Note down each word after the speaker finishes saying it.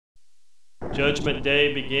Judgment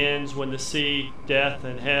Day begins when the sea, death,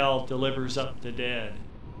 and hell delivers up the dead.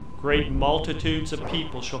 Great multitudes of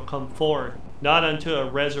people shall come forth, not unto a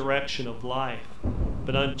resurrection of life,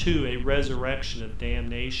 but unto a resurrection of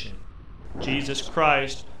damnation. Jesus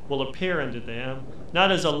Christ will appear unto them,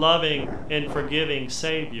 not as a loving and forgiving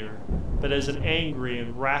Savior, but as an angry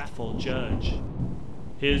and wrathful judge.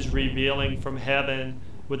 His revealing from heaven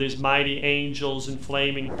with his mighty angels and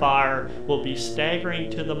flaming fire will be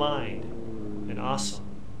staggering to the mind and awesome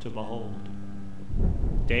to behold.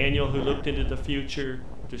 Daniel, who looked into the future,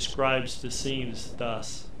 describes the scenes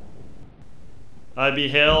thus. I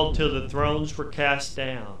beheld till the thrones were cast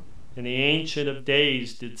down, and the Ancient of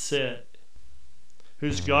Days did sit,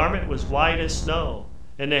 whose garment was white as snow,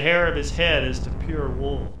 and the hair of his head as the pure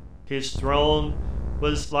wool. His throne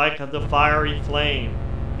was like the fiery flame,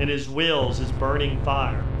 and his wheels as burning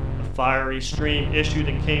fire. A fiery stream issued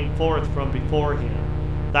and came forth from before him.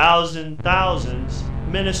 Thousands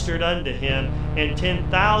ministered unto him, and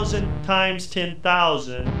 10,000 times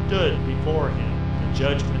 10,000 stood before him. The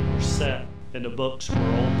judgment was set, and the books were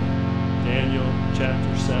opened. Daniel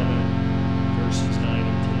chapter 7, verses 9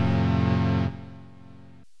 and 10.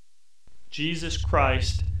 Jesus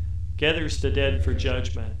Christ gathers the dead for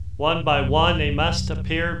judgment. One by one they must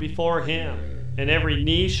appear before him, and every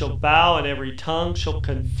knee shall bow and every tongue shall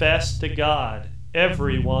confess to God.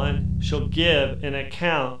 Everyone shall give an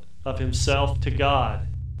account of himself to God.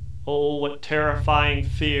 Oh, what terrifying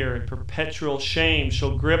fear and perpetual shame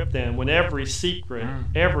shall grip them when every secret,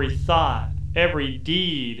 every thought, every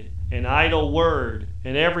deed, and idle word,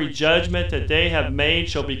 and every judgment that they have made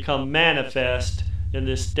shall become manifest in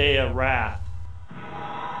this day of wrath.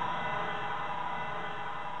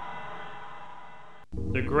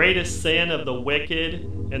 The greatest sin of the wicked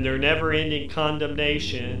and their never-ending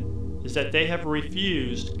condemnation is that they have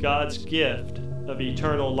refused God's gift of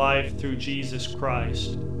eternal life through Jesus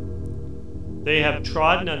Christ. They have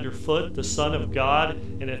trodden underfoot the Son of God,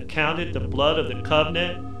 and have counted the blood of the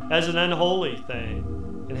covenant as an unholy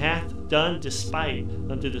thing, and hath done despite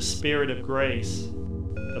unto the Spirit of grace.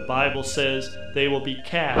 The Bible says they will be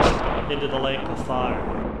cast into the lake of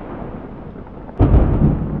fire.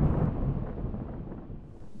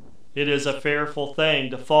 It is a fearful thing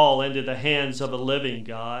to fall into the hands of a living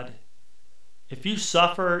God. If you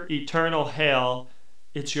suffer eternal hell,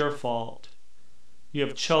 it's your fault. You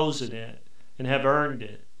have chosen it and have earned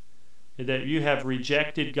it, and that you have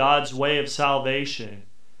rejected God's way of salvation.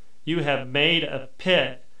 You have made a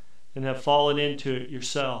pit and have fallen into it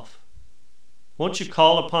yourself. Won't you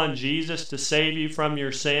call upon Jesus to save you from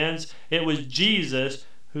your sins? It was Jesus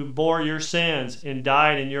who bore your sins and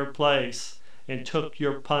died in your place and took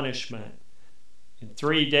your punishment. In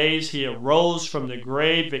 3 days he arose from the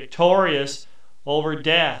grave victorious over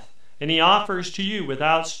death, and he offers to you with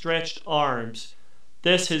outstretched arms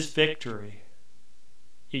this his victory,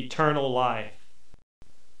 eternal life.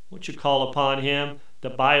 Won't you call upon him? The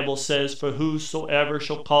Bible says, for whosoever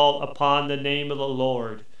shall call upon the name of the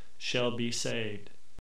Lord shall be saved.